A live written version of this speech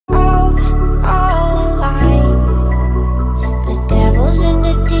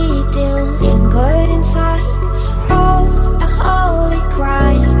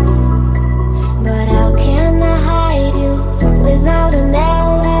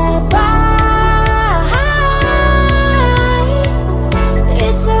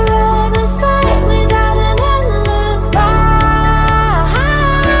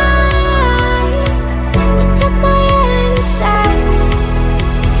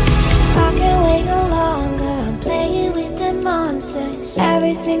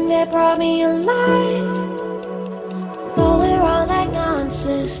everything that brought me alive. Going around like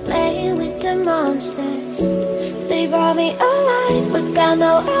monsters, playing with the monsters. They brought me alive, but got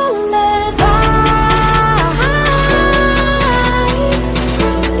no alibi.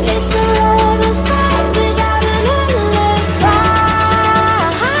 It's a lover's fight without an alibi.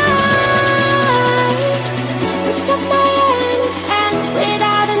 We took my hands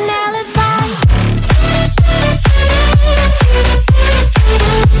without an alibi.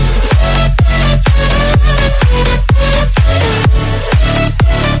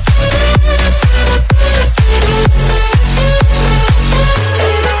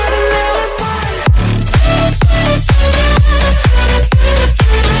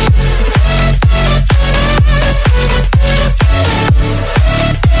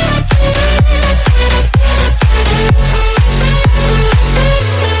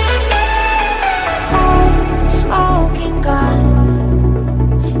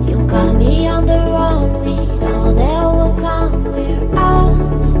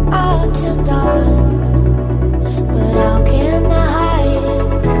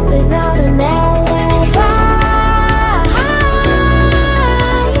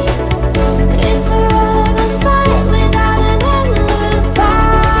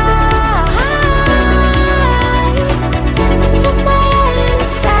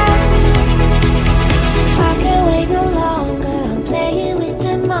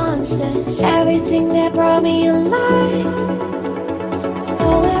 Everything that brought me alive.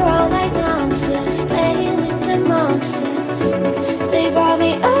 Going around like monsters, playing with the monsters. They brought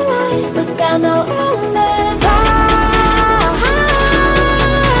me alive, but got no alibi.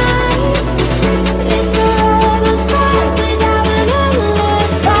 It's a lover's fight without an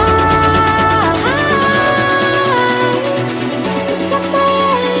alibi. Took my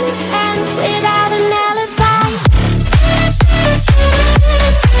hands without an alibi.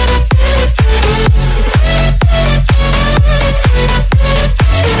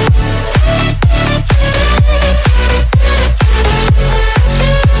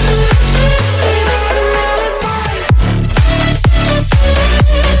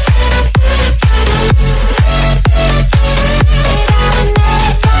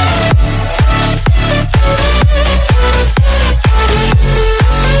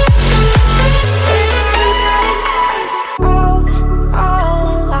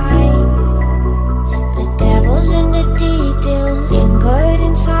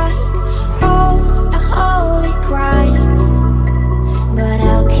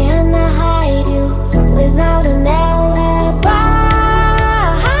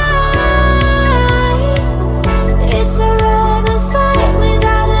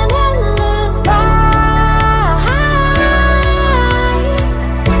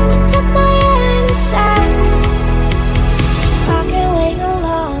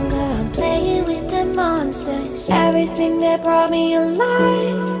 Everything that brought me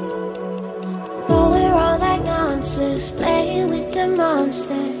alive. Going around like monsters, playing with the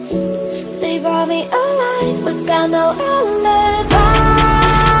monsters. They brought me alive, but got no alibi.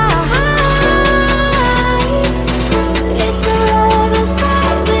 It's a lover's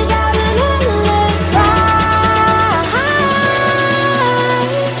fight without an alibi.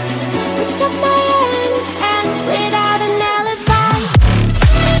 We took my hands without an alibi.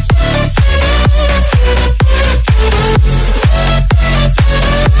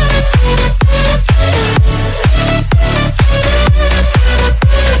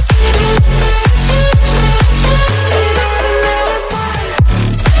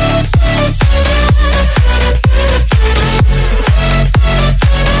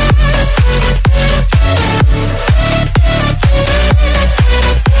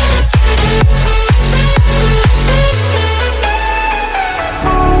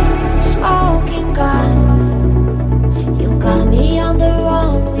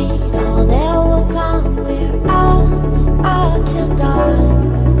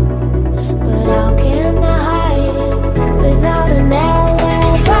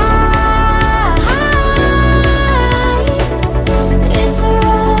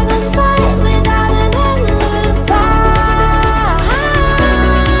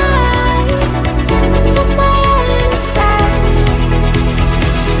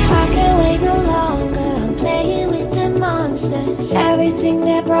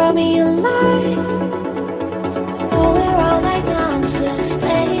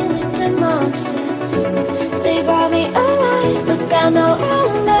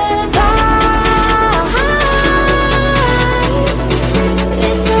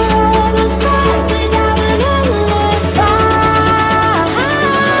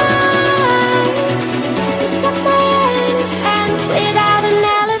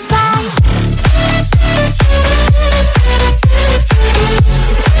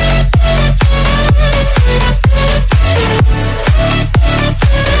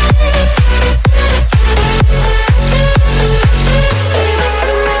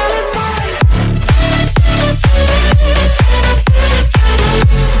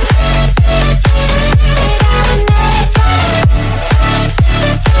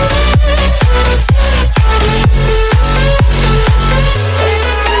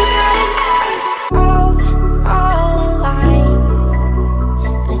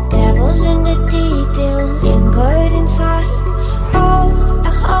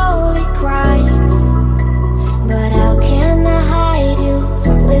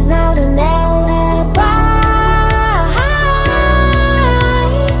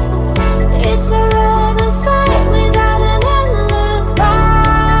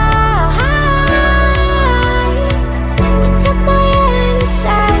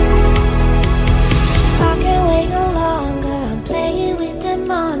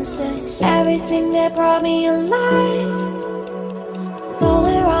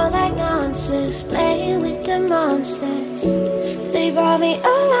 monsters, playing with the monsters. They brought me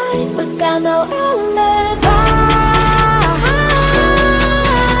alive, but got no alibi.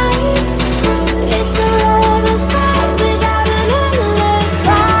 It's a lover's fight without an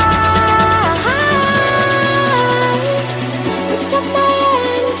alibi. I took my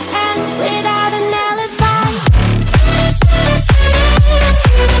hands without an alibi.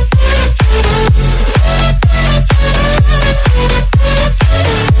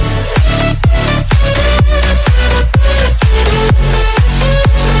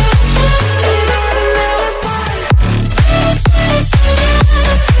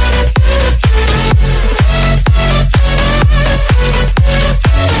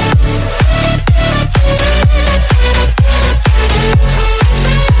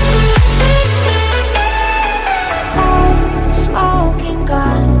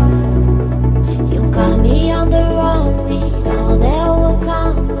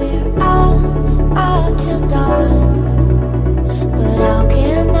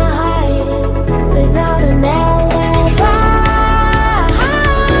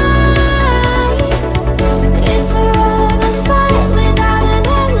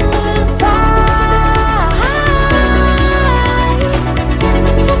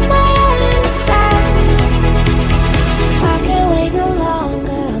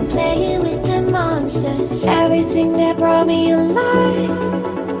 Everything that brought me alive.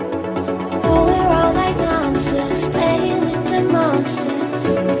 Oh, we're all like monsters, playing with the monsters.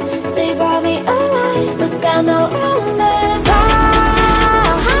 They brought me alive, but got no alibi.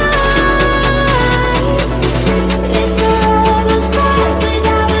 It's a lover's fight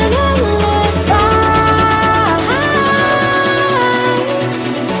without an alibi.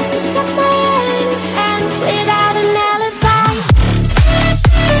 Took my hands without an alibi.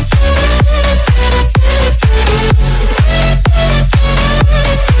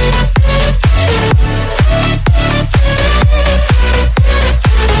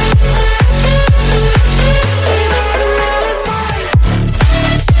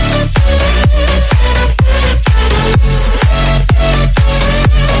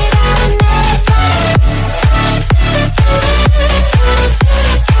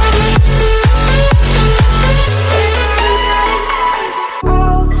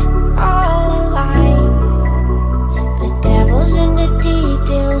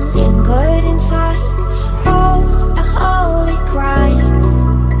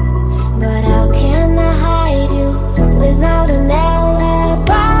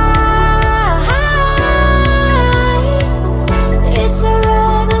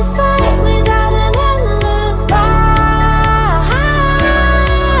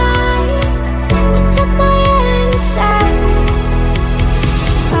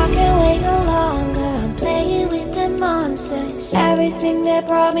 Everything that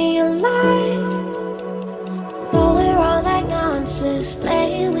brought me alive. Though we're all like monsters,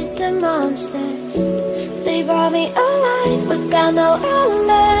 playing with the monsters. They brought me alive, but got no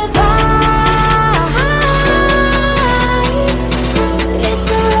alibi. It's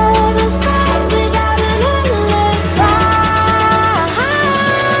a lover's fight without an alibi.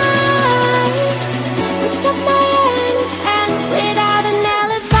 I took my hands without an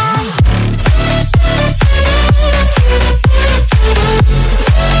alibi.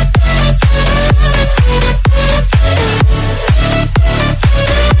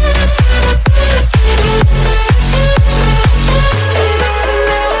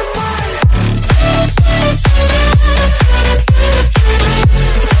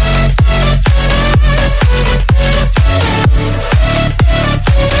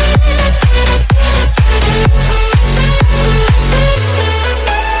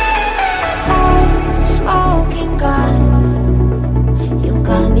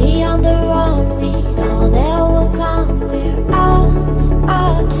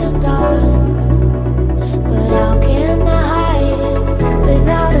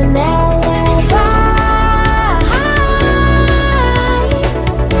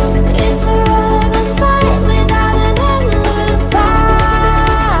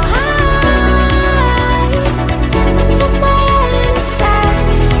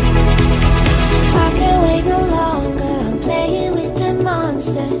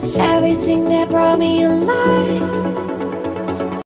 Everything that brought me alive.